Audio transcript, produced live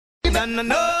no, no,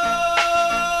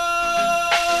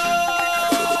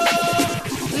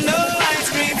 no ice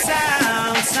cream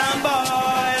sound, sound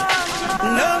boy.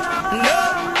 No, no,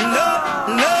 no,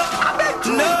 no,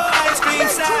 no ice cream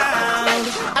sound.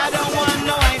 I don't want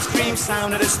no ice cream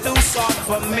sound, it is too soft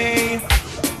for me.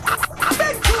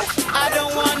 I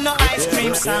don't want no ice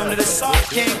cream sound, it is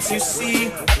soft, can't you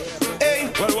see? Hey.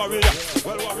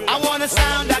 I want a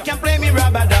sound that can play me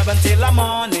rub-a-dub until the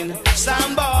morning.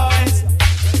 Sound boys.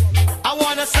 I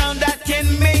want a sound that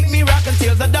can make me rock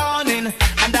until the dawning.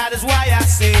 And that is why I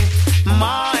say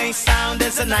my sound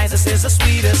is the nicest, is the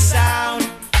sweetest sound.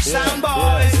 Sound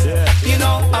boys, you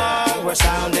know our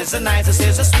sound is the nicest,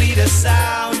 is the sweetest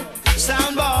sound.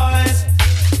 Sound boys.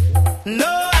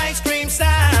 No ice cream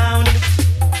sound.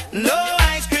 No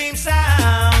ice cream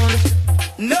sound.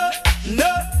 No, no,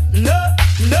 no,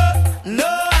 no,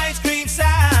 no ice cream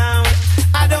sound.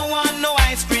 I don't want no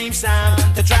ice cream sound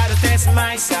to try to test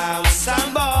my sound.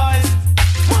 Sound boys.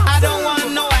 I don't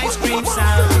want no ice cream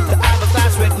sound to have a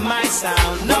class with my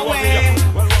sound. No way.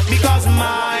 Because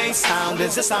my sound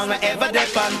is the sound wherever they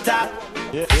on top.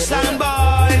 Sound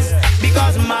boys.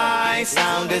 Because my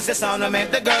sound is the sound that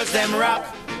make the girls them rock.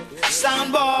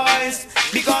 Sound boys.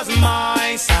 Because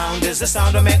my sound is the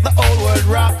sound that make the whole world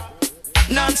rock.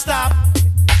 Non-stop.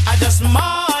 I just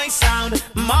my sound,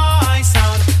 my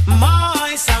sound,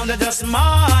 my sound, just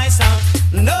my sound.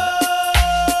 No,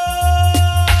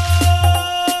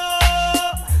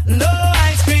 no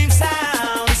ice cream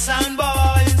sound, sound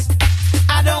boys.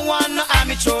 I don't want no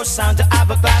amateur sound to have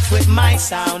a class with my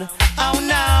sound. Oh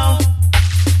no,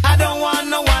 I don't want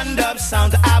no one-dub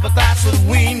sound to have a class with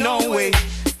we, no way.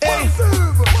 Hey.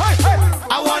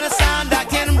 I want a sound that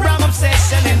can ram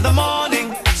obsession in the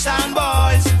morning, sound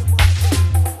boys.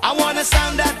 I want a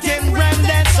sound that can ram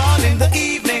dance all in the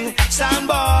evening, sound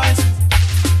boys.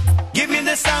 Give me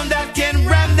the sound that can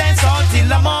ram dance all till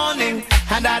the morning.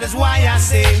 And that is why I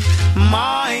say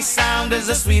my sound is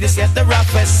the sweetest yet the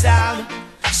roughest sound.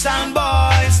 Sound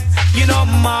boys, you know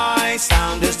my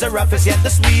sound is the roughest yet the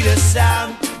sweetest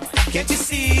sound. Can't you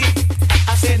see?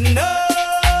 I said no.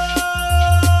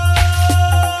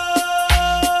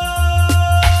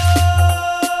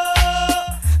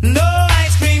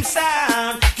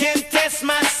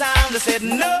 I said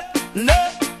no,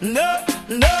 no, no,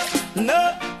 no,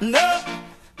 no, no,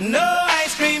 no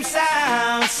ice cream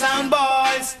sound, sound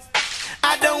boys.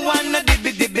 I don't want no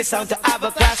dibby sound to have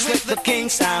a clash with the king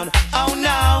sound. Oh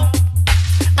no,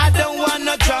 I don't want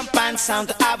no drum band sound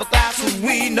to have a clash with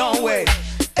we, no way.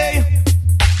 Hey,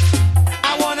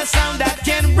 I want a sound that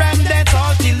can ram dance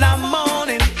all till the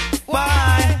morning.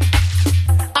 Why?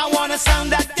 I want a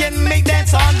sound that can make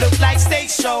dance all look like stage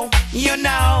show, you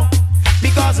know.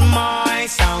 Because my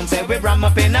sound said we ram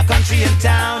up in a country and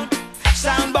town.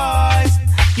 Sound boys,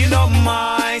 you know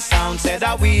my sound said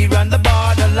that we run the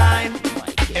borderline.